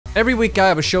Every week I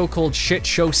have a show called Shit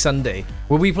Show Sunday,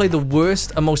 where we play the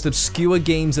worst and most obscure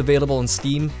games available on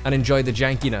Steam and enjoy the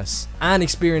jankiness, and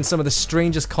experience some of the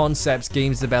strangest concepts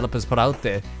games developers put out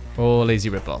there, or lazy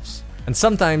ripoffs. And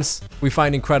sometimes, we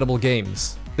find incredible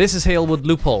games. This is Halewood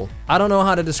Loophole. I don't know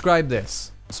how to describe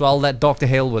this, so I'll let Dr.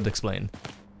 Halewood explain.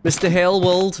 Mr.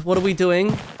 Halewood, what are we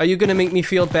doing? Are you gonna make me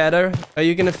feel better? Are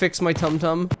you gonna fix my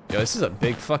tum-tum? Yo, this is a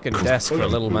big fucking desk for a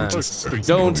little man.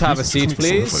 Don't have a seat,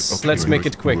 please. Let's make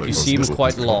it quick. You seem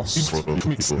quite lost.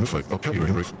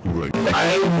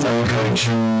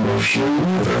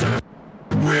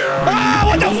 Ah,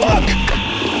 what the fuck?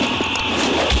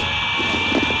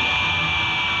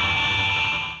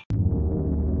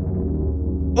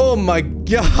 Oh my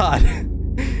god.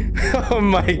 Oh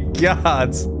my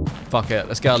god. Fuck it,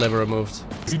 let's get our liver removed.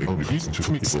 Where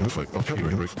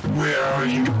are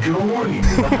you going?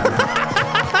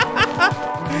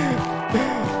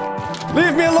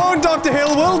 Leave me alone, Dr.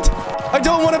 Halewood! I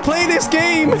don't want to play this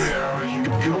game! Where are you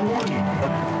going?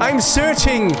 I'm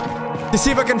searching to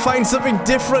see if I can find something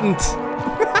different.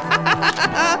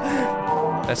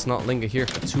 Let's not linger here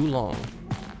for too long.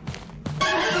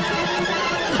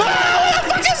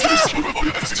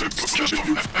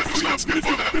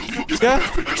 Yeah?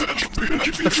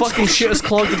 The fucking shit is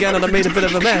clogged again and I made a bit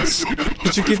of a mess.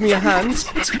 Could you give me a hand?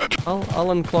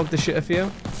 I'll unclog the shitter for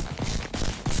you.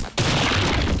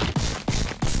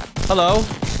 Hello?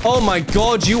 Oh my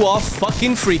god, you are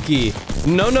fucking freaky.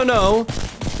 No, no, no.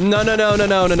 No, no, no, no,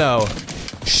 no, no, no.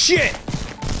 Shit!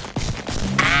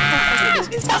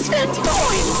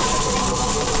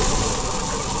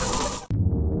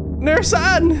 Nurse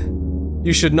Anne!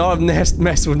 You should not have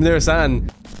messed with Nurse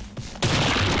Anne.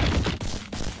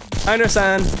 Hi, Nurse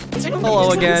Anne.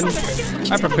 Hello again.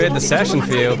 I prepared the session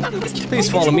for you. Please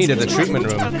follow me to the treatment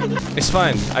room. It's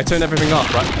fine. I turned everything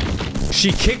off, right?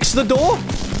 She kicks the door?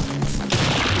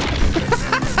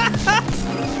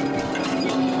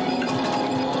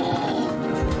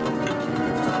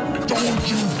 Don't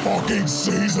you fucking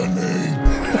season me!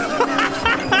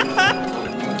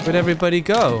 Where'd everybody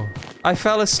go? I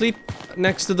fell asleep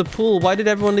next to the pool. Why did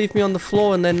everyone leave me on the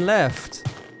floor and then left?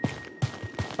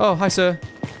 Oh, hi, sir.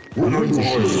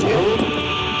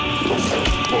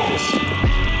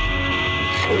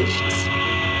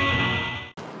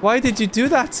 Why did you do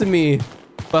that to me,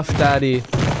 Buff Daddy?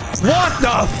 What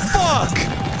the fuck?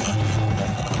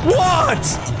 What?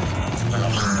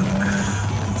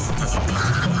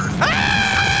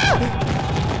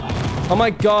 Ah! Oh my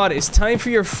god, it's time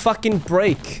for your fucking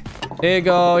break. Here you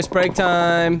go, it's break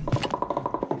time.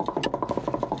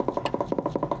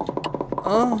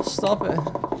 Oh, stop it.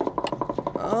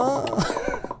 Oh.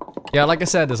 Yeah, like I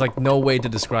said, there's like no way to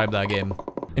describe that game.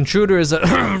 Intruder is a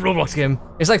Roblox game.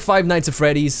 It's like Five Nights at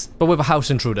Freddy's, but with a house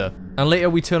intruder. And later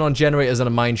we turn on generators and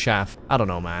a mine shaft. I don't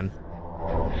know, man.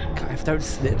 Kaif, don't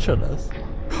snitch on us.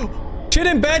 Chin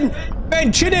him, Ben!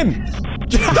 Ben, chin him!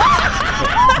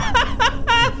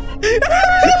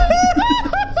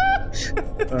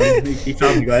 He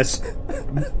found me, guys.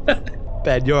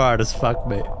 Ben, you're hard as fuck,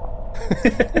 mate.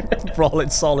 Rolling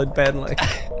solid, Ben, like.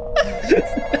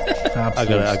 I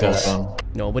got it.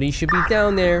 Nobody should be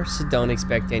down there, so don't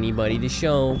expect anybody to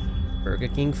show. Burger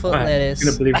King foot lettuce. I'm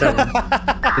gonna believe that one.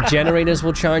 The generators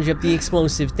will charge up the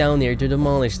explosives down there to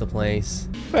demolish the place.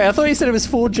 Wait, I thought you said it was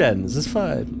 4 gens. It's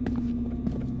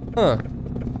fine. Huh.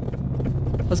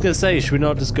 I was gonna say, should we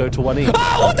not just go to 1E?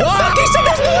 Oh, what the fuck? He said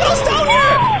there's no one else down here!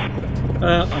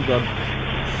 I'm gone.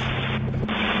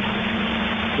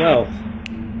 Well.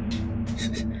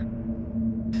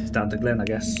 It's down to Glenn, I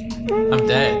guess. I'm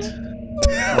dead.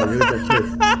 Oh, you're dead too.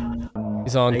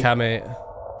 He's on Kame.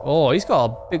 Oh, he's got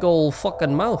a big old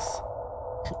fucking mouth.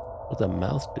 What does that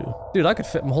mouth do? Dude, I could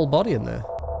fit my whole body in there.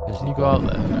 Can you go out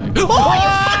there? Oh, you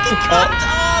fucking cunt! Oh,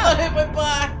 that hit my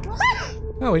back!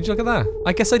 Oh, would you look at that?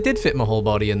 I guess I did fit my whole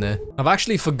body in there. I've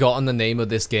actually forgotten the name of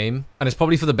this game, and it's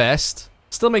probably for the best.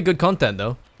 Still make good content,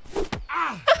 though.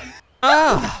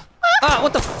 Ah! Ah,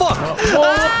 what the fuck?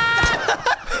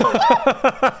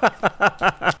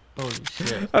 Holy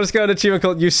shit. I just got an achievement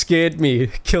called You Scared Me.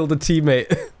 Killed a teammate.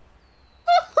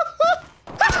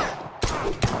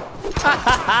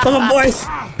 Come on, boys!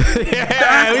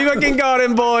 Yeah, we fucking got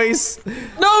him, boys!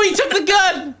 No, he took the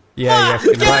gun! Yeah,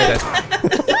 Fuck, yeah, right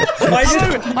then. I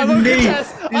didn't I won't knee.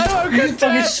 contest! I won't You fucking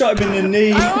contest! shot him in the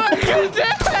knee. I won't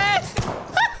contest!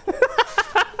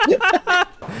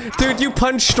 Dude, you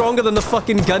punch stronger than the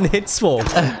fucking gun hits for. Do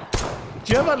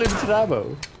you have unlimited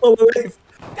ammo? Oh, wait.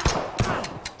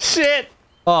 Shit!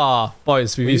 Ah,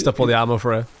 boys, we've used up all the ammo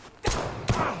for it.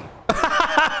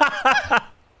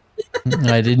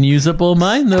 I didn't use up all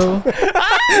mine though.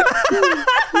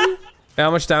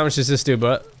 How much damage does this do,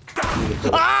 but?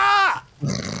 Ah!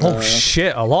 Oh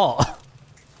shit, a lot.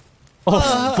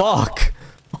 Oh fuck.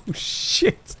 Oh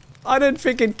shit. I didn't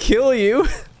think it'd kill you.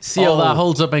 See how that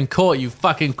holds up in court, you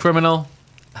fucking criminal.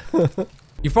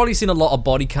 You've probably seen a lot of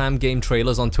body cam game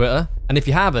trailers on Twitter, and if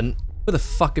you haven't, where the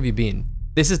fuck have you been?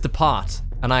 This is the part,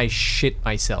 and I shit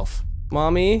myself.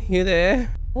 Mommy, you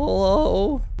there?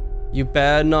 Hello? You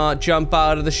better not jump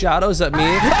out of the shadows at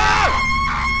me.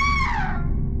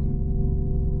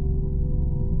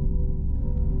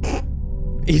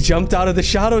 He jumped out of the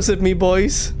shadows at me,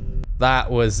 boys.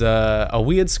 That was a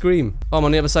weird scream. Oh, I'm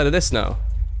on the other side of this now.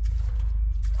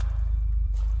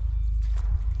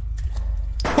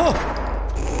 Oh!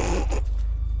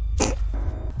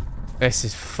 This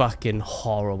is fucking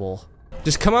horrible.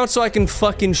 Just come out so I can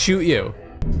fucking shoot you.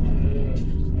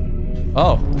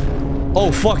 Oh.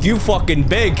 Oh, fuck, you fucking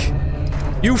big.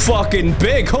 You fucking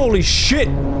big, holy shit.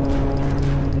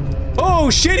 Oh,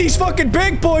 shit, he's fucking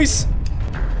big, boys.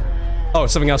 Oh,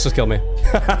 something else just killed me.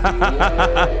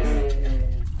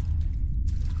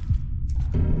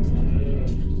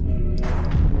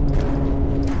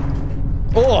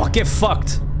 Oh, get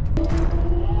fucked.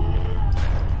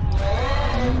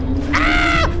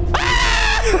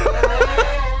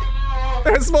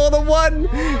 There's more than one.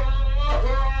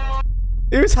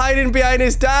 He was hiding behind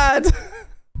his dad.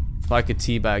 If I could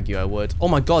teabag you, I would. Oh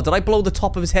my god, did I blow the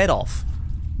top of his head off?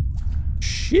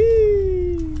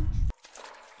 Sheesh.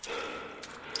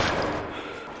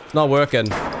 Not working.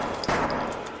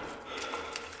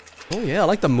 Oh yeah, I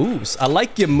like the moves. I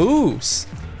like your moves.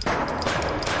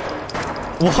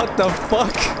 What the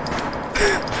fuck?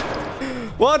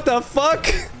 What the fuck?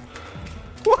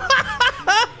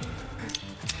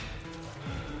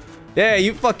 Yeah,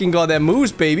 you fucking got that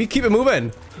moves, baby. Keep it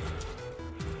moving.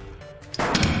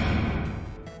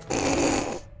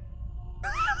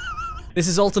 This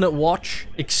is Alternate Watch,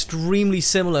 extremely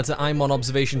similar to I'm on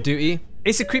Observation Duty.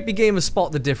 It's a creepy game of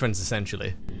spot the difference,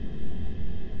 essentially.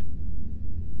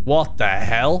 What the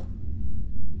hell?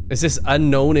 Is this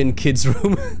unknown in kids'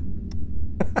 room?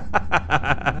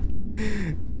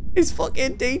 It's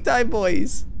fucking daytime,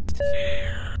 boys.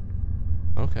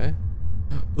 Okay.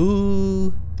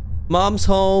 Ooh. Mom's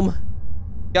home.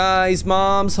 Guys,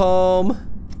 mom's home.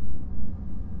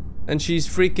 And she's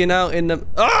freaking out in the...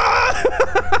 Ah!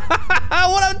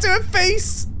 What happened to her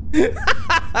face? Get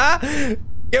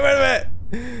rid of it.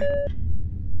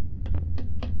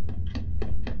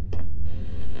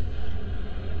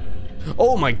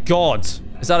 Oh my god.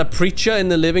 Is that a preacher in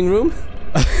the living room?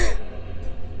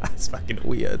 That's fucking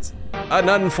weird. An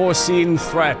unforeseen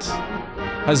threat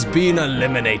has been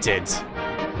eliminated.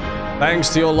 Thanks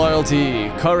to your loyalty,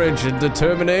 courage, and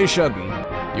determination.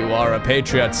 You are a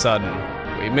patriot, son.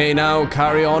 We may now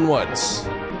carry onwards.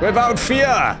 Without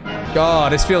fear!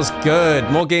 God, this feels good.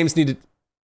 More games needed.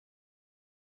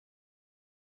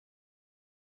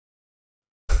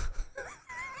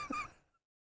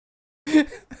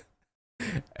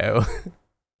 Oh.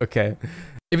 Okay.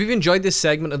 If you've enjoyed this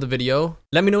segment of the video,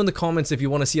 let me know in the comments if you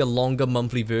want to see a longer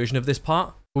monthly version of this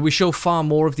part, where we show far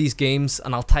more of these games,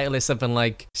 and I'll title it something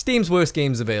like Steam's Worst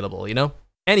Games Available, you know?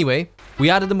 Anyway, we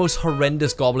added the most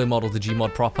horrendous goblin model to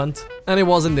Gmod Prophunt, and it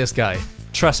wasn't this guy.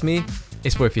 Trust me,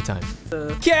 it's worth your time.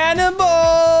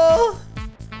 Cannonball!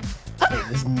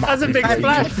 That's a big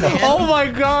splash. Oh my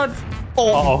god.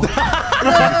 Oh.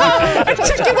 A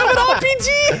chicken with an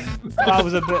RPG! That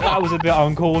was a bit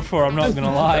uncalled for, I'm not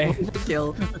gonna lie.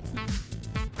 Kill.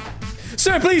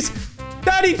 Sir, please!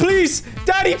 Daddy, please!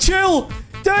 Daddy, chill!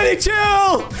 Daddy,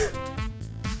 chill!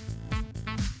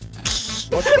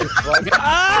 What the fuck?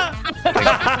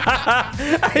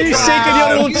 Are you shaking your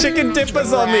little chicken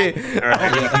dippers on me?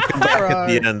 Alright, you can come back at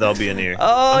the end, I'll be in here.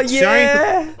 Oh,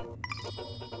 yeah!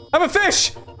 I'm a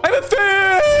fish! I'm a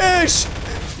fish!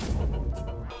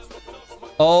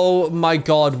 Oh my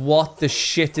god, what the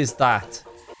shit is that?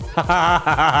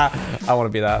 I want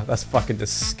to be that. That's fucking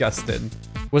disgusting.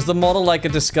 Was the model like a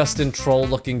disgusting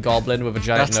troll-looking goblin with a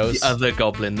giant nose? That's the other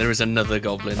goblin. There is another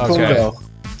goblin. Okay.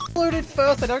 Loaded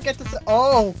first, I don't get to say.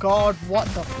 Oh god, what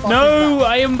the fuck? No,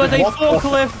 I am but a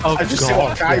forklift. Oh, I just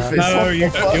saw Kaiffefe. No,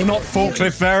 you're not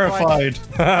forklift verified.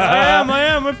 I am,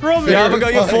 I promise. You haven't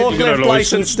got your forklift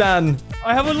license, Dan.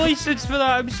 I have a license for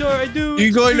that, I'm sorry, I do.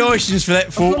 You got a license for that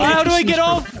forklift? How do I get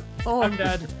off? Oh, I'm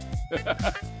dead.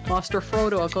 Master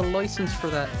Frodo, I got a license for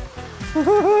that.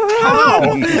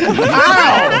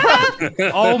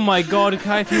 Oh my god,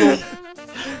 Kaif,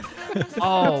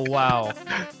 oh wow.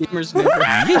 Gamers never.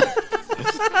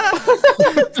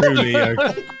 Truly,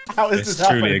 How is it's this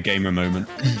truly a happening? gamer moment.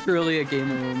 Truly a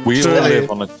gamer moment. We all live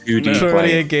on a 2D Truly a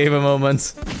plane. gamer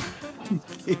moment.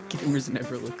 Gamers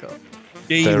never look up.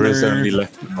 There is only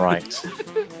left and right.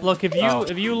 Look, if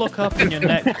you look up in your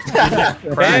neck,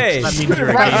 Hey! that means you're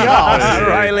a Right, gamer.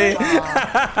 Riley!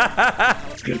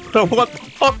 What the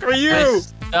fuck are you?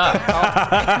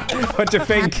 What do you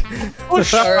think?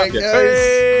 Alright,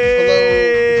 guys.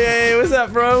 Hey, what's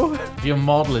up, bro? Your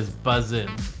model is buzzing.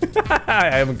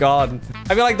 I am gone.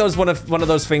 I feel like those one of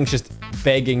those things just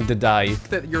begging to die.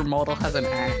 That your model has an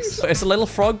axe. It's a little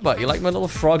frog butt. You like my little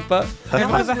frog butt? No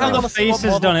matter how the face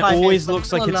is done, it always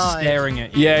looks like it's staring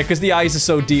at you. Yeah, because the eyes are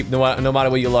so deep. No matter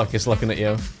where you look, it's looking at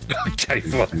you.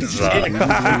 Kaif, what is that?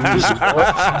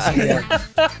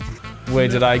 Where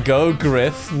did I go,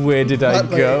 Griff? Where did I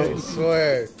go? I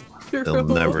swear. They'll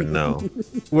never know.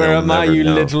 Where They'll am I, never you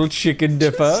know. little chicken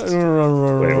dipper?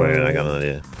 Wait, I got an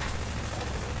idea.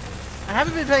 I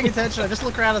haven't been paying attention. I just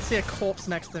look around and see a corpse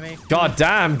next to me. God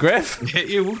damn, Griff. Hit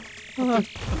you. Oh,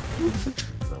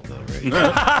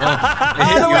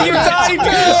 the way you died!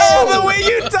 Oh, the way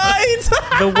you died!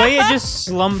 The way it just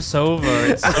slumps over,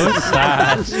 it's so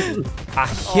sad. I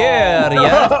hear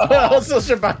ya. That's such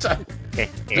a bad time.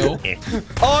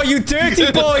 Oh, you dirty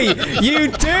boy! You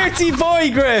dirty boy,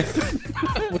 Griff!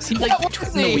 Was he like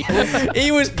between the wheels?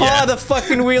 He was part of the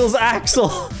fucking wheel's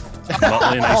axle. Not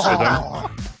really nice for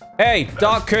them. Hey,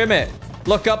 Dark Kermit.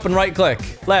 Look up and right click.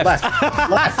 Left. Left.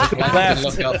 Left.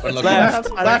 Look up and look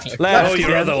Left. left. Left. Oh,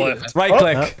 your other left. Right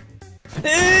click. Oh,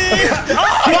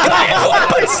 he got his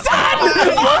weapon stand!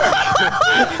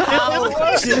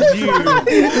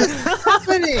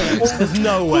 There's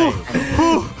no way.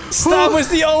 Stan was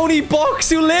the only box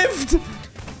who lived!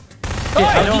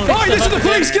 Oh, this is the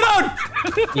police! Get on!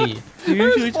 You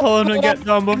usually tell him to get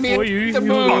down before you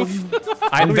move.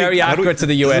 I'm very accurate to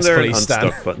the US Isn't there police, an Stan.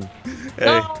 unstuck button?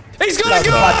 Hey. He's gonna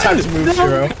go! Time to move,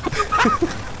 Shiro.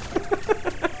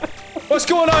 What's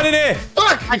going on in here?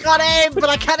 I got aim, but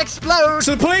I can't explode.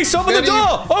 So the police, open the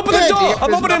door! Open the door!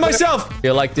 I'm opening it myself!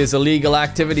 Feel like there's illegal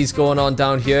activities going on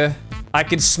down here. I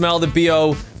can smell the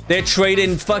BO. They're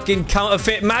trading fucking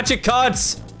counterfeit magic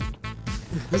cards.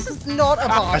 This is not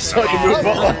about. I saw you move on. I'm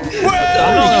not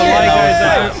gonna lie,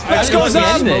 guys. Let's go,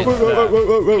 Sam! I'm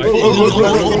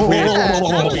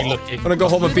I'm gonna go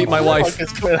home and beat my wife.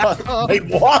 What's going on? Wait,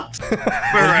 what?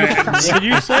 What did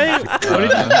you say? What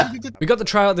did you We got to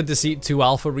try out the Deceit 2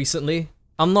 alpha recently.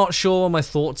 I'm not sure what my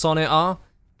thoughts on it are,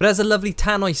 but it has a lovely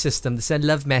tannoy system to send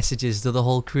love messages to the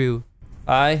whole crew.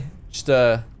 Aye, just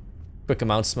a quick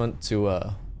announcement to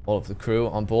all of the crew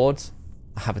on board.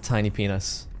 I have a tiny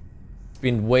penis. It's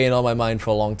been weighing on my mind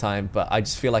for a long time, but I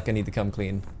just feel like I need to come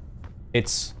clean.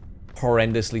 It's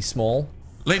horrendously small.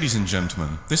 Ladies and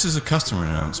gentlemen, this is a customer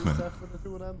announcement.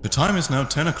 The time is now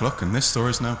 10 o'clock and this store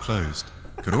is now closed.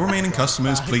 Could all remaining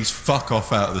customers please fuck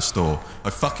off out of the store? I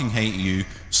fucking hate you.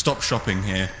 Stop shopping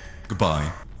here.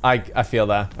 Goodbye. I feel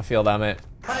that. I feel that, mate.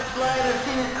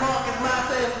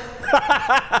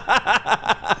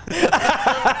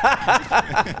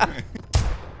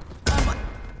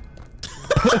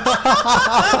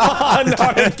 Oh,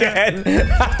 not again.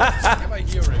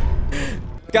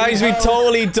 Guys, we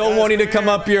totally don't want you to come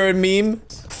up here and meme.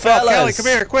 Fellas. Callie, come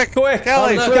here, quick. Quick.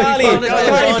 Callie, Callie,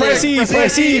 press E,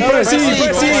 press E, press E,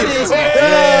 press E.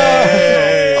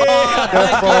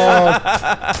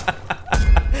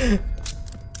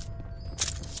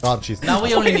 God, jeez. Now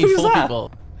we only need 4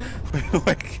 people.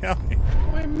 Callie.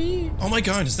 Why me? Oh my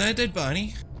god, is that a dead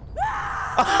body?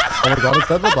 Oh my god, is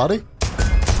that the body?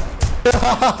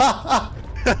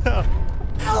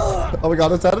 Oh my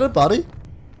god, is that a body?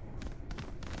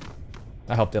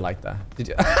 I hope they like that. Did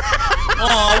you?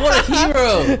 Oh, what a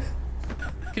hero!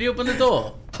 Can you open the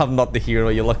door? I'm not the hero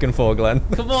you're looking for, Glenn.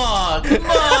 Come on, come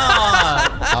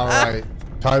on! Alright,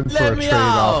 time for a Let me trade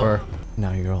out. offer.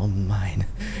 Now you're all mine.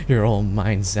 You're all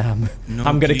mine, Sam. No,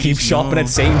 I'm gonna keep please, shopping no. at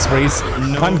Sainsbury's. No,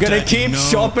 I'm gonna Daddy, keep no.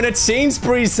 shopping at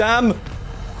Sainsbury's, Sam.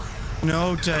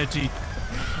 No, Daddy.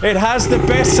 It has the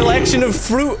best selection of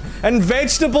fruit and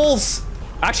vegetables.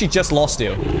 I actually just lost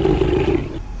you.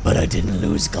 But I didn't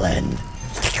lose Glenn.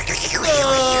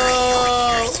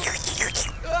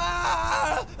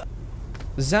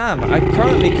 Zam, I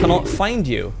currently cannot find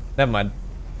you. Never mind.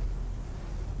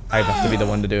 I have to be the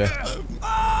one to do it.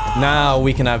 Now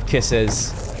we can have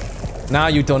kisses. Now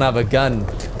you don't have a gun.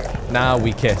 Now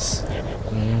we kiss.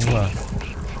 Mwah.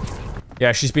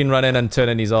 Yeah, she's been running and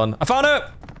turning these on. I found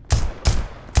her!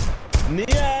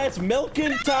 Yeah, it's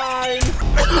milking time!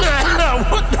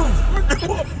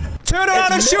 Turn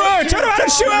around and shoot her! Turn around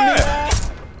and shoot her!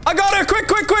 I got her! Quick,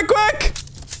 quick, quick, quick!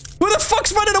 Who the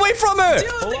fuck's running away from her?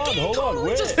 Hold on,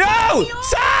 wait. No!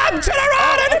 Sam! Turn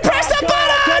around and press the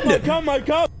button! I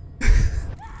come.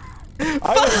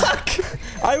 Fuck!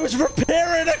 I was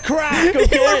repairing a crack,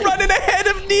 okay? You were running ahead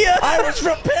of Nia! I was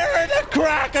repairing a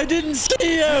crack! I didn't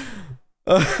see you!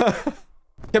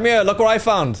 Come here, look what I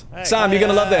found. Hey, Sam, you're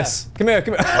gonna love this. Come here,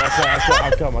 come here.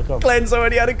 I'll come. Glenn's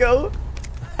already had to go.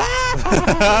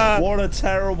 What a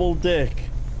terrible dick.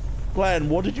 Glenn,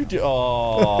 what did you do?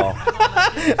 Oh.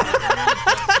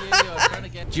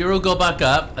 Jiro got back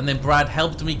up, and then Brad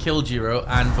helped me kill Jiro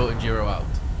and voted Jiro out.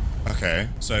 Okay,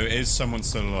 so is someone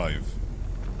still alive?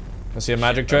 I see a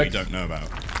magic That we trick. don't know about.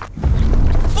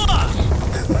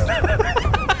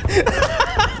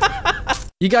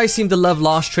 You guys seem to love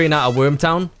Last Train out of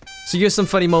Wormtown, so here's some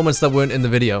funny moments that weren't in the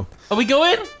video. Are we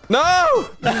going? No!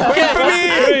 Wait for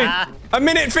me! A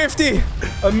minute 50!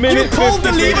 A minute. You pulled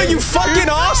the lever, you fucking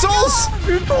assholes!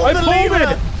 I pulled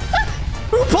it.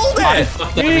 Who pulled I it?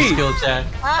 fucked up the skill check.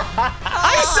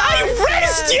 I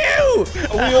raised you!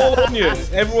 Are we all on you?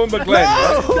 Everyone but Glenn.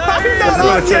 No! I'm not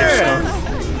on you!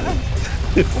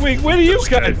 Wait, where are you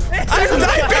going? I've been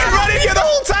running you the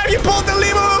whole time! You pulled the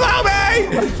lever without me!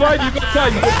 It's fine, you got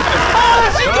time. You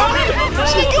got time.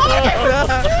 She got it!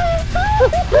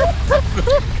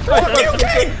 Fuck you,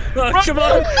 King! Come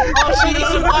on! Oh, she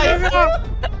survived!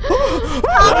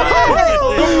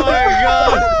 Oh my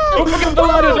god! Don't forget the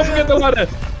ladder, don't forget the ladder.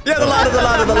 Yeah, the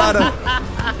ladder.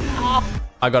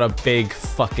 I got a big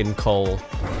fucking coal.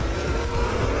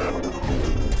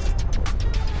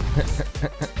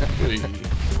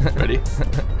 Ready?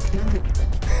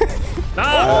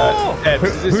 No!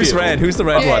 Who's red? Who's the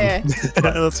red one?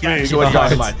 That's me.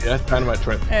 Dynamite, yeah? Dynamite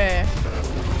trip.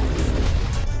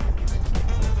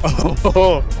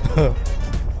 Oh.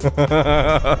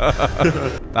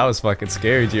 That was fucking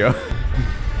scary, Gio.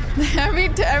 Every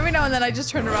now and then I just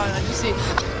turn around and I just see.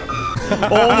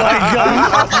 Oh my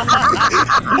god!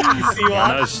 You see what?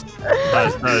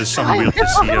 That is something weird to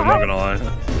see, I'm not gonna lie.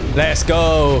 Let's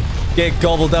go. Get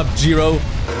gobbled up, Giro.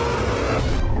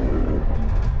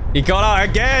 He got out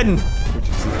again.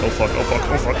 Oh fuck.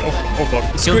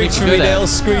 Screech for me, Dale.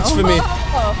 Screech for me.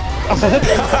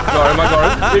 Sorry, my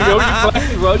god. Here you go, you collect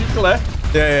as well, you collect.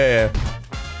 Yeah.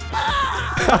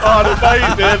 Oh, no,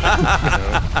 you did.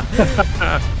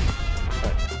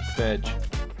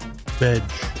 Veg.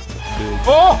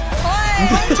 Oh!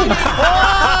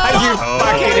 You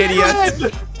fucking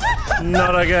idiot.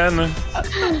 Not again.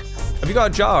 Have you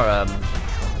got a jar,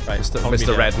 right,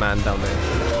 Mr. Red Man down there?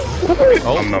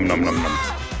 Oh. Nom.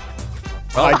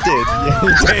 I did.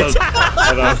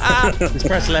 Yeah, Just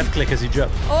press left click as you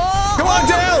jump. Come on,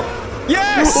 Dale!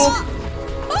 Yes!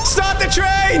 Start the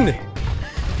train!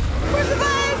 Where's the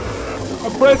bag? I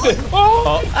pressed it.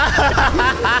 Oh!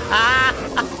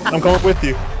 I'm going with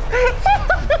you.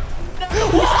 Go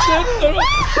without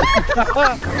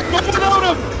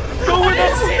him! Go without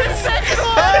him!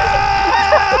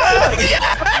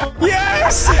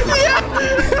 Yes!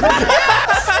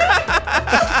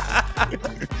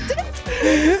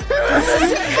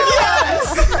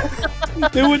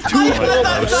 There were two of them.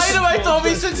 Dynamite on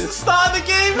me since the start of the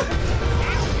game!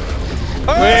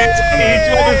 Wait!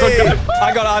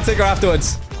 I'll take her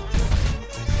afterwards.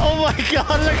 Oh my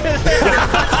god, look at this!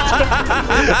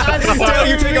 Dale,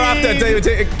 you take her after.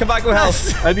 Dale, come back with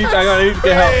health. I need to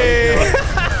get help.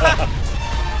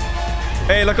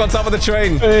 Hey, look on top of the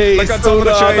train. Hey, look on top of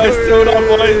the train. Nice throw down,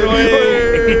 boys.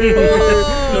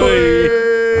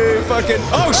 Fucking.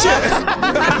 Oh shit!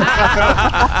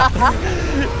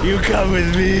 You come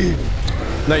with me.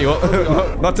 No, you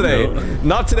won't. Not today. No.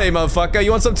 Not today, motherfucker.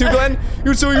 You want some too, Glenn?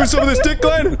 You want some of this dick,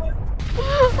 Glenn?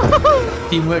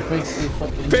 Teamwork makes the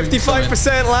fucking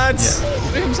 55%, lads.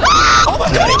 Yeah. Oh my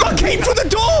god, he got came through the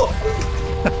door!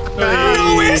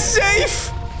 No, we're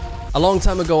safe! A long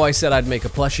time ago, I said I'd make a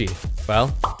plushie.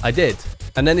 Well, I did.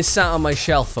 And then it sat on my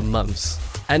shelf for months.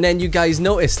 And then you guys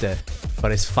noticed it.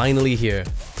 But it's finally here.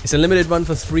 It's a limited run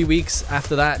for 3 weeks.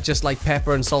 After that, just like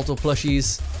Pepper and Salto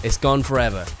plushies, it's gone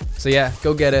forever. So yeah,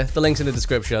 go get it. The link's in the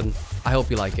description. I hope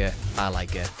you like it. I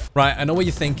like it. Right, I know what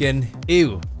you're thinking.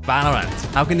 Ew, Valorant.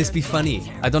 How can this be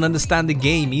funny? I don't understand the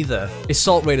game either. It's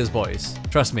SaltRaiders, boys.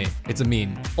 Trust me, it's a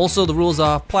meme. Also, the rules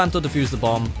are plant or defuse the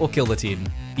bomb or kill the team.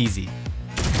 Easy.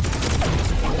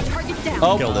 Target down.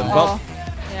 Oh, killed him. Well,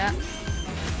 Yeah.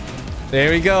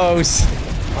 there he goes.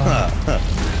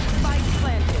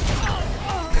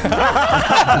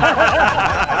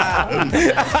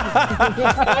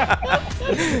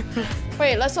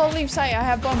 Wait, let's all leave sight. I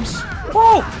have bombs.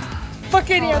 Oh!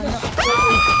 Fucking idiot!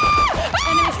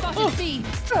 Enemy spotted B.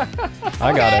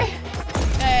 I got it.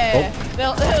 Hey,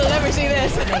 they'll never see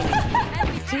this.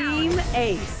 Team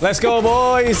Ace. Let's go,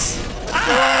 boys.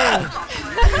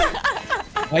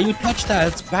 Why you touch that?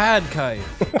 It's bad, Kaif.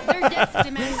 Their death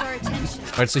demands our attention.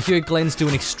 Alright, so here Glenn's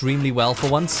doing extremely well for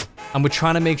once. And we're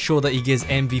trying to make sure that he gives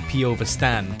MVP over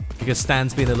Stan. Because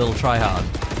Stan's been a little tryhard.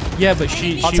 Yeah, but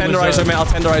she I'll tenderize her, mate. I'll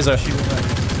tenderize her.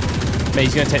 Mate,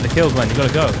 he's gonna take the kill, Glenn. You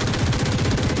gotta go.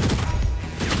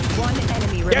 One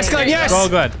enemy remaining. Yes, Glenn, yes! Go,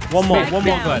 Glenn. One more,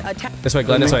 Glenn. This way,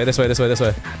 Glenn, this way.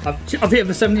 I've hit her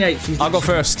for 78. I'll go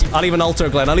first. I'll even alter,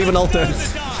 Glenn. I'll even alter.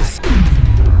 She's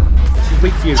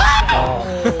weak for you. Oh.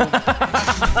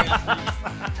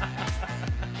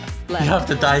 You have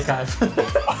to die, Kaif.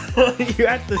 You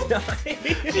have to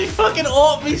die. She fucking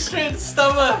ate me straight in the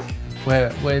stomach.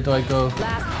 Where do I go?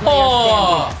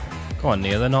 Oh! Come on,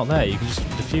 Nia, they're not there. You can just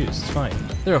defuse. It's fine.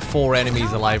 There are 4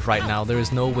 enemies alive right now. There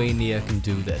is no way Nia can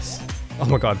do this. Oh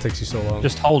my god, it takes you so long.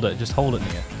 Just hold it. Just hold it,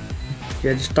 Nia.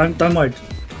 Yeah, just don't mind.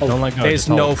 Don't let go. There's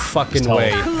no fucking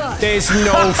way. There's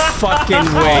no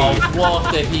fucking way. Oh,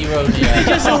 what a hero, Nia.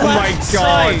 Oh my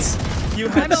god. You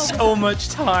had so much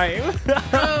time.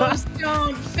 Pros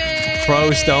don't fake.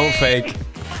 Pros don't fake.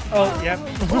 Oh, yeah.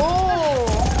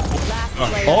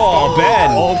 Oh,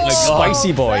 Ben. Oh my god.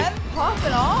 Spicy boy. Ben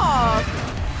popping off.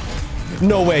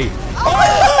 No way.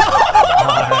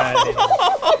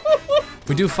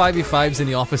 We do 5v5s in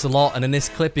the office a lot, and in this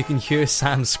clip you can hear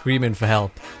Sam screaming for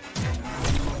help.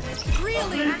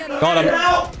 Really? Got him.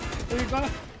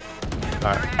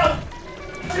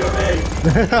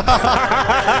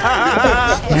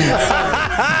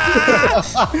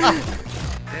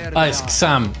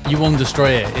 Sam, you won't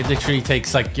destroy it. It literally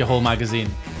takes like your whole magazine.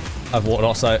 I've walked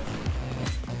outside.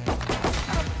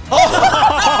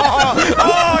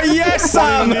 Oh, yes,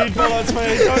 Sam! Don't need bullets,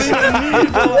 mate. Don't even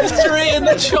need bullets. Straight in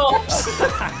the chops.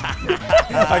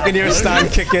 I can hear Stan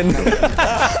kicking.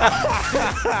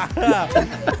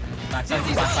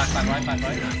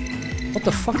 What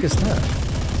the fuck is that?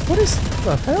 What is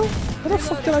the hell? What the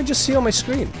fuck did I just see on my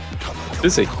screen?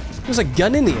 Dizzy. There's a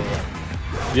gun in the air.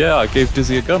 Yeah, I gave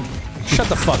Dizzy a gun. Shut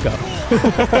the fuck up.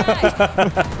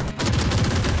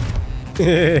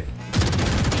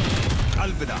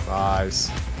 Nice.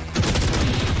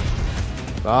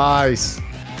 Nice.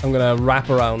 I'm gonna wrap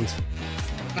around.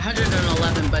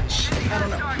 111, but I don't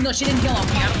know. No, she didn't heal off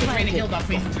me. I don't think Raina healed off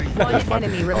me. One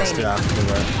enemy remaining.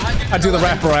 I do the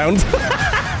wrap around.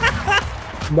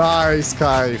 Nice,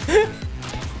 Kaif.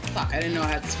 Fuck, I didn't know I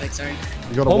had this fix, sorry.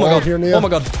 You got a wall here, Nia? Oh my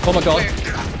god. Oh my god.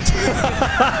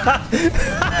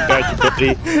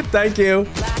 Thank you.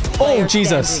 Oh,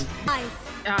 Jesus.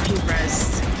 Ah, he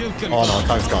rezzed. Oh no,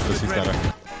 Kaif's got this. He's better.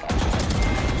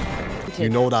 You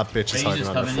know that bitch is hiding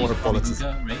under 4 bullets is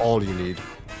all you need.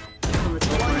 One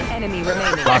enemy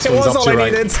remaining. Last It one's was up all to your I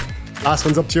right. needed. Last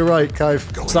one's up to your right,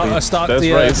 Kaif. Start That's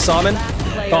the right. salmon.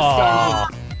 Oh.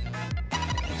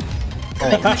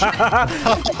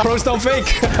 Pros don't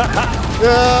fake.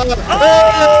 Yeah.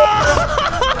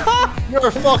 You're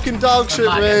a fucking dog shit,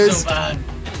 Riz. I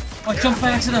jumped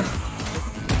by accident.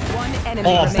 One enemy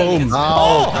Oh, remaining. boom.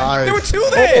 Oh, Oh, there were 2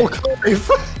 Kaif. there. Oh, Kaif.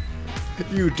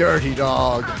 You dirty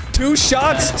dog. 2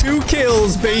 shots, 2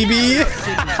 kills, baby.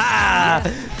 I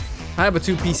have a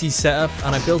 2 PC setup,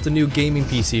 and I built a new gaming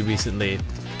PC recently.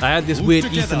 I had this weird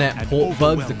Ethernet port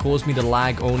bug that caused me to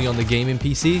lag only on the gaming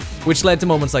PC, which led to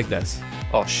moments like this.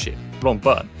 Oh shit. Wrong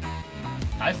button.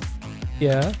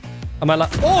 Yeah. Am I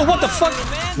like? Oh, what the fuck?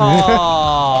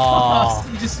 Oh.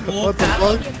 You just walked What the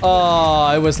fuck? Oh,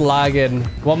 I was lagging.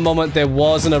 One moment there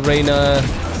was an arena,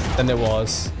 then there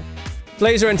was.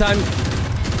 Laser in time.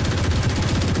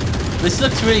 This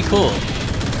looks really cool.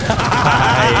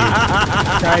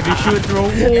 If you shoot through a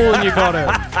wall and you got it.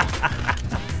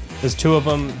 There's two of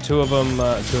them,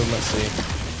 let's see.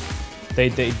 They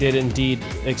did indeed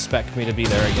expect me to be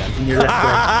there again. You left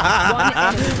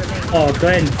Oh,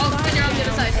 Glenn. Oh, Glenn, you're on the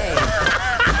other side.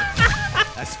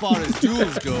 As far as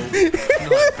duels go,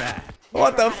 not bad.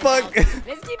 What the fuck?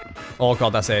 Oh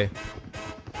god, that's A.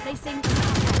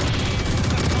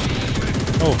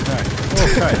 Okay.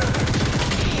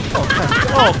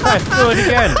 Oh, Kaif, do it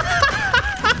again.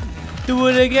 Do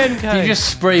it again, Kaif. You just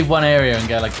spray one area and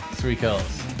get like 3 kills.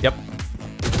 Yep.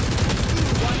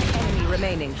 One enemy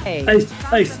remaining. A.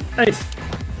 Ace.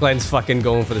 Glenn's fucking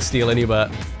going for the steal anyway.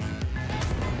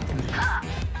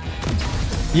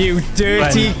 You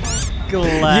dirty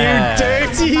Glenn. You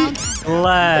dirty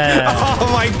Glenn. Oh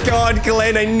my god,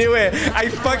 Glenn, I knew it. I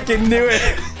fucking knew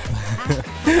it.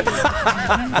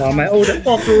 Oh, mate,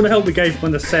 after all the help we gave him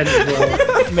on the scent as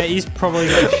well. Mate, he's probably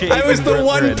got shit. I was the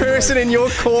one person in your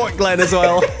court, Glenn, as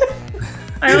well.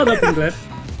 Hey, hold up, Glenn.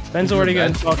 Ben's already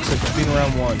getting toxic. It's been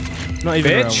round 1. Not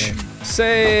even round 1. Bitch.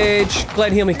 Sage.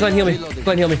 Glenn, heal me. Glenn, heal me.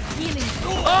 Glenn, heal me.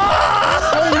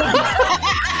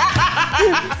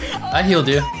 I healed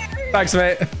you. Thanks,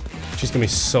 mate. She's gonna be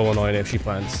so annoying if she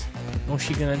plants. What's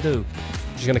she gonna do?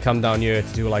 She's gonna come down here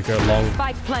to do like her long.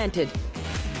 Spike planted.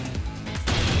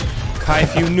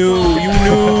 Kaif, you knew.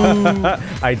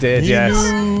 I did, yes.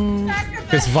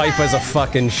 Because Vipers are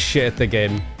fucking shit at the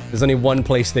game. There's only one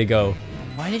place they go.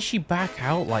 Why did she back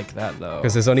out like that, though?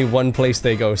 Because there's only one place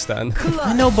they go, Stan.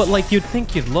 I know, but like, you'd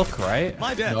think you'd look, right?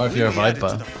 No, if you're a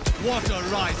Viper. Water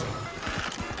rising.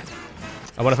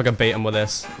 I wonder if I can bait him with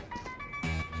this.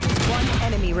 One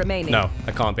enemy remaining. No,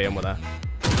 I can't bait him with that.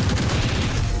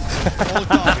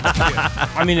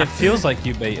 I mean, it feels like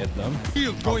you baited them.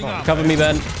 Cover me,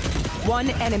 Ben.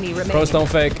 One enemy remaining. Pros don't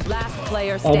fake. Last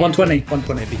player Oh, standing. 120.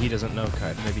 120. Maybe he doesn't know,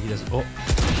 Kaif. Maybe he doesn't. Oh.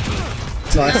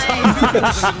 Nice.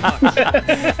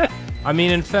 I mean,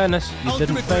 in fairness, you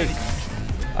didn't fake.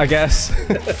 I guess.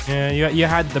 Yeah, you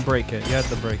had to break it. You had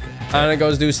to break it. And it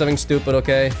goes do something stupid,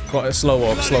 okay? Slow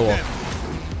walk, slow walk.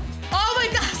 Oh my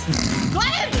god!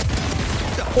 Glenn!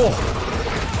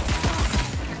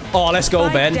 Oh, let's go,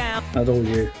 Ben. That's all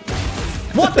you.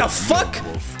 What the fuck?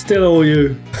 Still all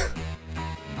you.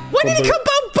 When did he come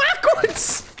down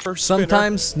backwards?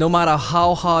 Sometimes, no matter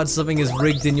how hard something is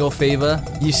rigged in your favor,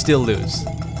 you still lose.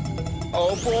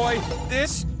 Oh boy,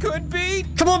 this could be.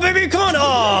 Come on, baby, come on!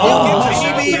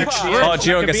 Oh,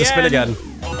 Giro gets to spin again.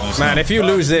 Man, if you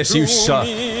lose this, you suck.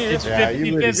 It's Yeah,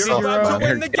 you really suck.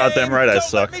 You're goddamn right I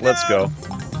suck. Let's go.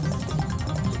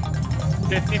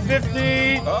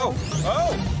 50-50. Oh.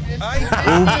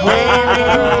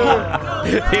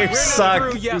 You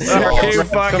suck. You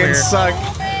fucking suck.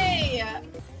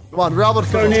 Come on, Robert.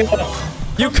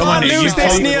 You can't lose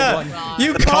this, Nia.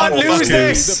 You can't lose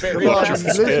this.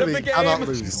 Literally cannot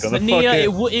lose. Nia,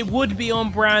 it would be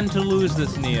on brand to lose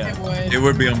this, Nia. It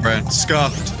would be on brand.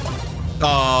 Scuffed.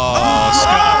 Oh,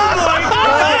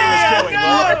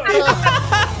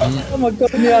 Oh my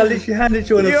god, Nia, I literally handed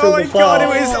you on a silver Oh my god, it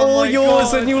bar. was all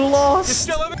yours and you lost.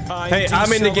 Hey,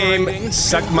 I'm in the game.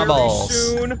 Suck my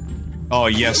balls. Oh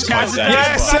yes, Yes,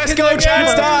 let's go,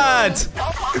 Chadstad!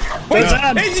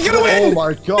 He's gonna win! Oh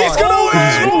my god. He's gonna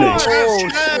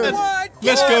win!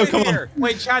 Let's go, come on.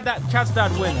 Wait, Chad's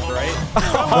dad wins, right?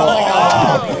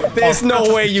 Oh, there's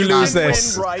no way you lose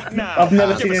this. I've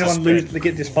never seen anyone lose to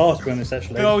get this fast on this,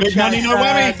 actually. Go, Good money, no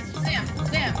whammy. Damn.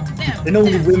 They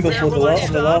normally win before the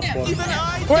last one.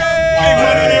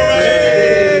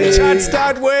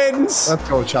 Chadstad wins! Let's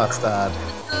go, Chadstad.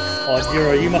 Oh,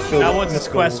 Euro, you must feel Now what's this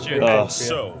question? I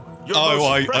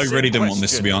really didn't want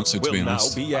this to be answered, to be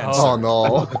honest. Oh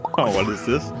no. Oh, what is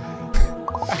this?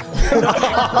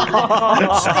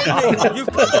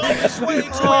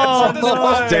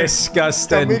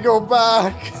 Disgusting. Can we go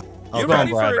back? Oh, go on,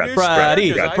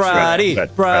 Brady.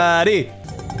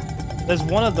 There's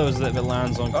one of those that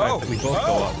lands on Kaif that we both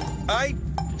go up. I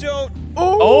don't.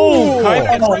 Oh, Kaif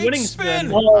gets a winning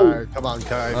spin. Alright, come on,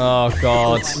 Kai. Oh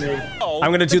god.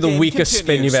 I'm gonna do the weakest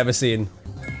spin you've ever seen.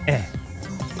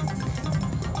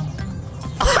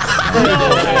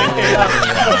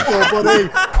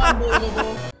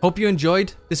 Hope you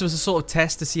enjoyed. This was a sort of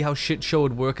test to see how Shit Show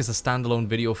would work as a standalone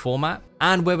video format,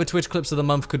 and whether Twitch clips of the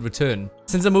month could return.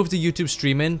 Since I moved to YouTube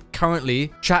streaming,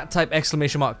 currently, chat type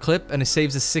 !clip and it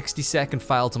saves a 60-second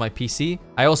file to my PC.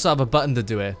 I also have a button to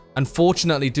do it.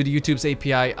 Unfortunately, due to YouTube's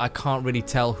API, I can't really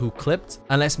tell who clipped,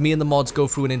 unless me and the mods go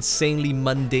through an insanely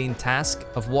mundane task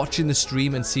of watching the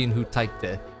stream and seeing who typed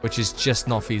it, which is just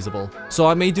not feasible. So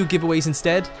I may do giveaways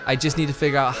instead. I just need to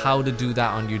figure out how to do that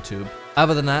on YouTube.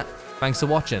 Other than that, thanks for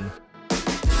watching.